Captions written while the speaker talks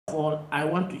all, I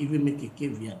want to even make a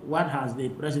caveat. What has the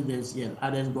presidency and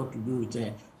others got to do with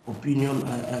opinion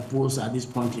polls at this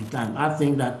point in time? I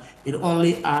think that it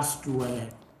only adds to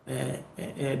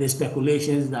the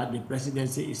speculations that the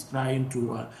presidency is trying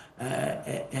to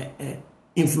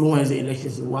influence the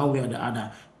elections in one way or the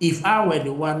other. If I were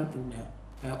the one in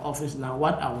the office now,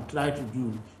 what I would try to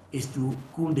do is to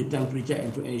cool the temperature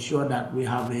and to ensure that we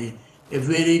have a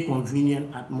very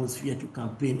convenient atmosphere to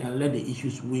campaign and let the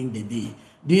issues win the day.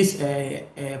 This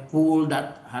poll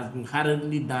that has been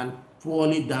hurriedly done,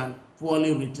 poorly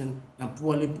written, and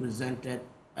poorly presented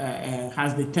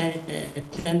has the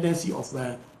tendency of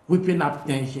whipping up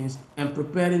tensions and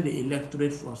preparing the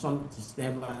electorate for some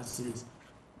disturbances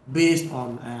based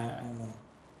on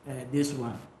this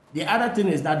one. The other thing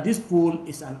is that this poll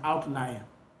is an outlier.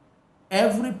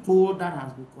 Every poll that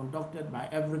has been conducted by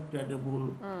every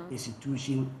credible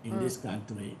institution in this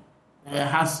country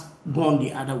has gone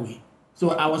the other way.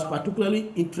 So I was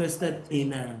particularly interested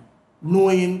in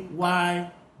knowing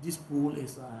why this poll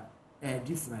is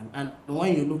different. And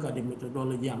when you look at the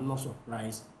methodology, I'm not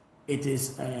surprised. It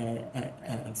is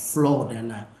flawed,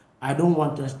 and I don't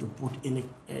want us to put any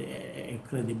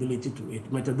credibility to it.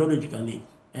 Methodologically,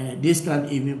 this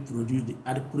can't even produce the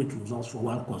adequate results for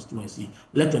one constituency,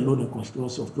 let alone a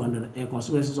constituency of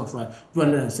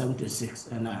 276.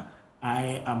 And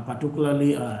I am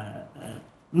particularly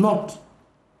not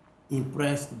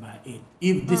impressed by it.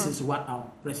 If this is what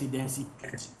our presidency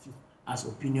constitutes as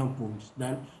opinion polls,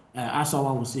 then as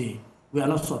someone would say, we are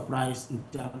not surprised in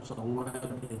terms of where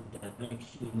the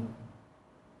direction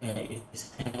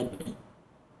is headed.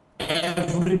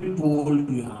 Every poll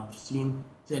you have seen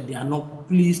said they are not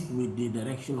pleased with the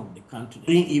direction of the country.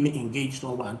 They didn't even engage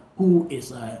someone who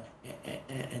is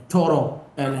thorough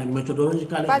and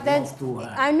methodologically. But then,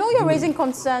 I know you're raising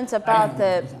concerns about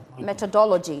the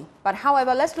methodology, but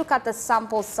however, let's look at the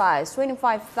sample size,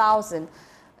 25,000.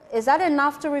 Is that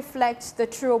enough to reflect the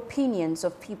true opinions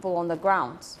of people on the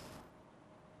ground?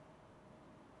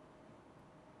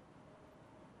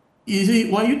 You see,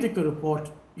 when you take a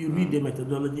report, you read the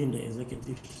methodology in the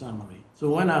executive summary. So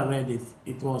when I read it,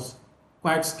 it was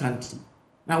quite scanty.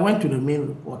 I went to the main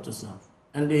report itself,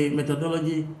 and the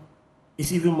methodology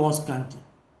is even more scanty.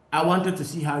 I wanted to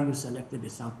see how you selected the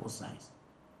sample size.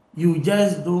 You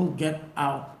just don't get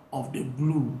out of the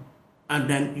blue and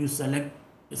then you select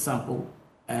the sample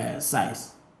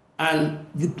size. And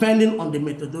depending on the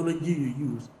methodology you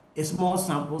use, a small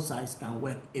sample size can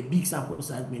work, a big sample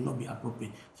size may not be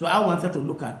appropriate. So I wanted to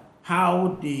look at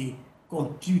how they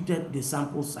computed the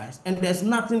sample size. And there's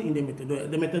nothing in the methodology.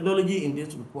 The methodology in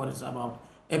this report is about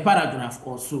a paragraph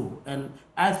or so. And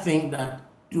I think that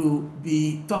to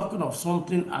be talking of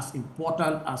something as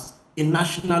important as a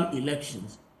national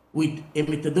elections with a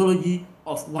methodology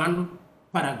of one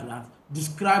paragraph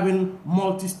describing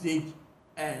multi-stage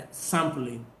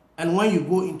sampling, and when you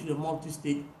go into the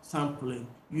multi-stage sampling,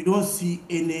 you don't see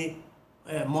any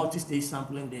multi-stage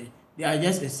sampling there. They are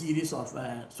just a series of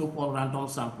so-called random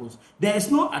samples. There is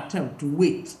no attempt to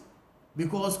weight,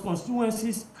 because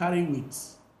constituencies carry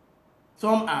weights.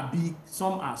 Some are big,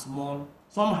 some are small,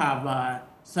 some have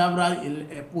several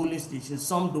polling stations,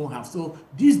 some don't have. So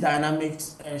these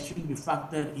dynamics should be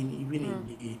factored in even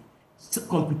in the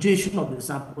computation of the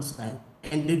sample size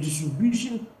and the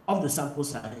distribution of the sample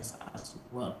size as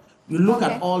well. You look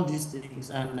at all these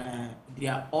things and they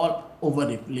are all over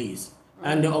the place.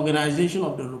 And the organization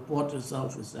of the report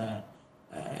itself is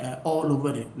all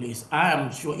over the place. I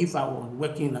am sure if I was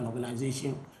working in an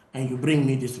organization and you bring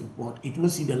me this report, it will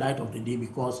see the light of the day,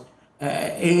 because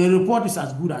a report is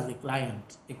as good as the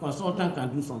client. A consultant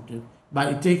can do something,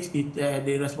 but it takes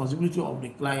the responsibility of the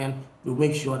client to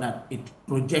make sure that it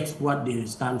projects what they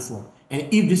stand for. And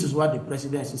if this is what the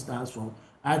presidency stands for,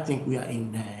 I think we are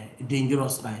in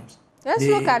dangerous times. Let's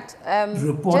look at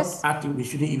report acting. We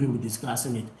shouldn't even be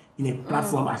discussing it in a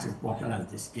platform as important as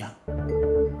this. Yeah.